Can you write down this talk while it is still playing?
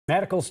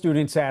Medical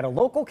students at a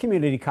local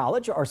community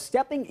college are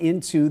stepping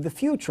into the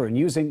future and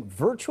using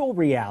virtual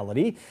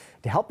reality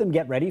to help them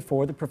get ready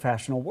for the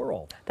professional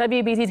world.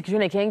 WBZ's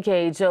Katrina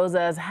Kincade shows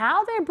us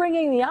how they're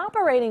bringing the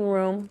operating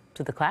room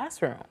to the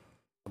classroom.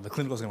 The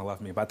clinical's gonna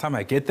love me. By the time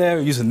I get there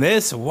using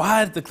this,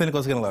 what? The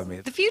clinical's gonna love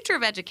me. The future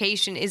of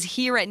education is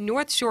here at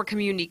North Shore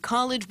Community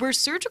College, where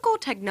surgical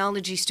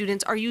technology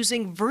students are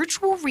using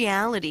virtual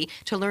reality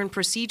to learn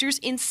procedures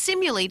in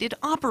simulated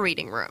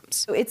operating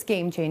rooms. It's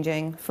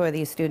game-changing for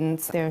these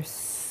students. They're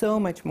so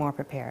much more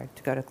prepared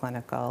to go to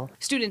clinical.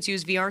 Students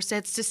use VR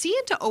sets to see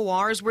into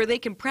ORs where they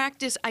can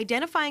practice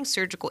identifying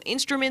surgical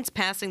instruments,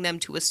 passing them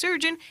to a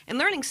surgeon, and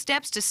learning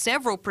steps to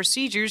several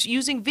procedures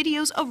using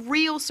videos of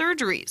real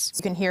surgeries.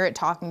 You can hear it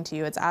talking to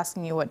you, it's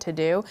asking you what to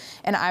do.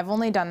 And I've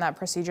only done that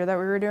procedure that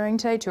we were doing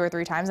today 2 or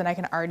 3 times, and I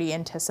can already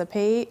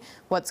anticipate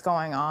what's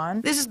going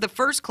on. This is the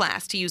first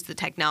class to use the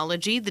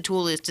technology. The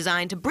tool is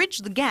designed to bridge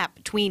the gap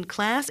between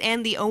class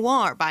and the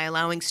OR by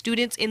allowing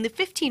students in the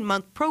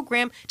 15-month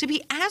program to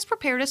be as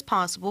prepared as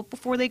possible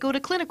before they go to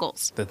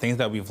clinicals. The things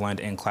that we've learned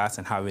in class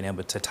and how we've been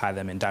able to tie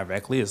them in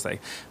directly is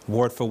like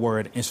word for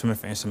word, instrument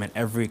for instrument,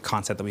 every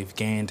concept that we've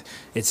gained,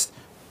 it's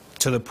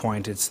to the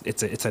point,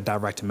 it's a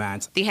direct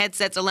match. The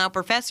headsets allow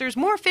professors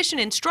more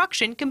efficient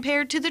instruction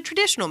compared to the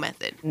traditional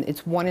method.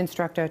 It's one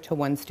instructor to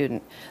one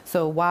student.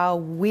 So while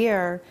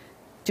we're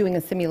doing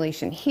a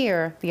simulation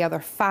here, the other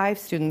 5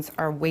 students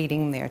are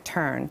waiting their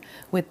turn.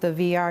 With the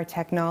VR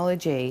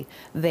technology,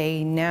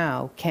 they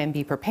now can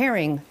be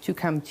preparing to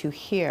come to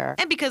here.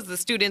 And because the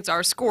students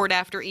are scored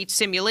after each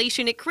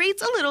simulation, it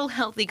creates a little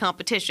healthy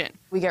competition.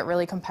 We get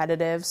really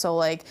competitive, so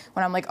like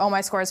when I'm like, oh,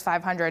 my score is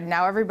 500,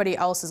 now everybody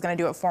else is going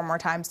to do it 4 more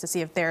times to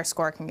see if their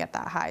score can get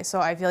that high. So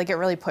I feel like it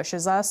really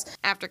pushes us.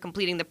 After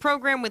completing the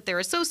program with their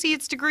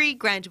associate's degree,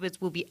 graduates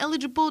will be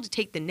eligible to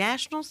take the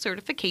National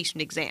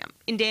Certification Exam.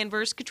 In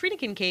Danvers, Katrina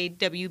Kincade,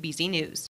 WBZ News.